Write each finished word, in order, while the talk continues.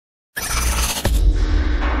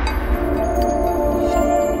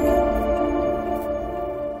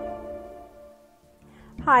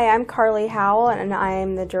Hi, I'm Carly Howell, and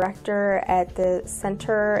I'm the director at the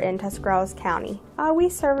center in Tuscarawas County. We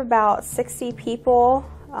serve about 60 people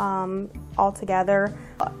altogether.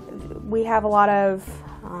 We have a lot of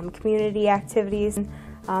community activities.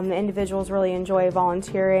 The individuals really enjoy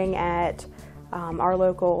volunteering at our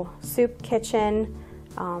local soup kitchen.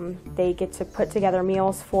 They get to put together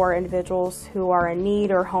meals for individuals who are in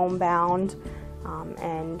need or homebound,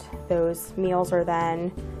 and those meals are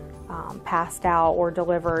then passed out or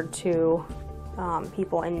delivered to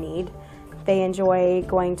people in need. They enjoy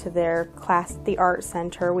going to their class at the art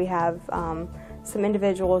center. We have some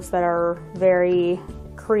individuals that are very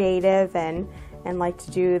creative and like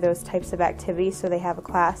to do those types of activities, so they have a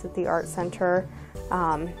class at the art center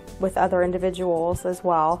with other individuals as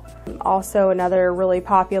well. Also, another really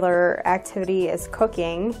popular activity is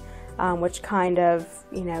cooking, which kind of,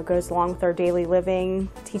 goes along with our daily living,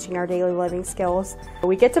 teaching our daily living skills.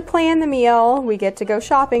 We get to plan the meal, we get to go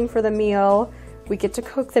shopping for the meal, we get to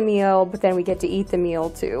cook the meal, but then we get to eat the meal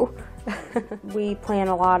too. We plan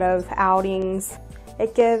a lot of outings.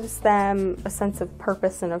 It gives them a sense of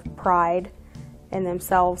purpose and of pride in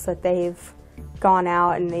themselves that they've gone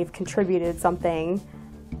out and they've contributed something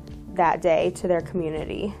that day to their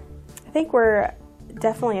community. I think we're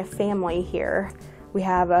definitely a family here. We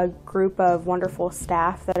have a group of wonderful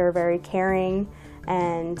staff that are very caring,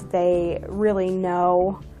 and they really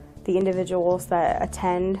know the individuals that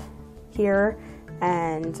attend here,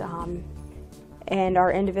 and our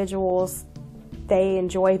individuals, they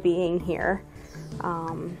enjoy being here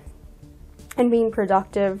and being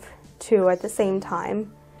productive too at the same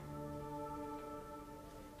time.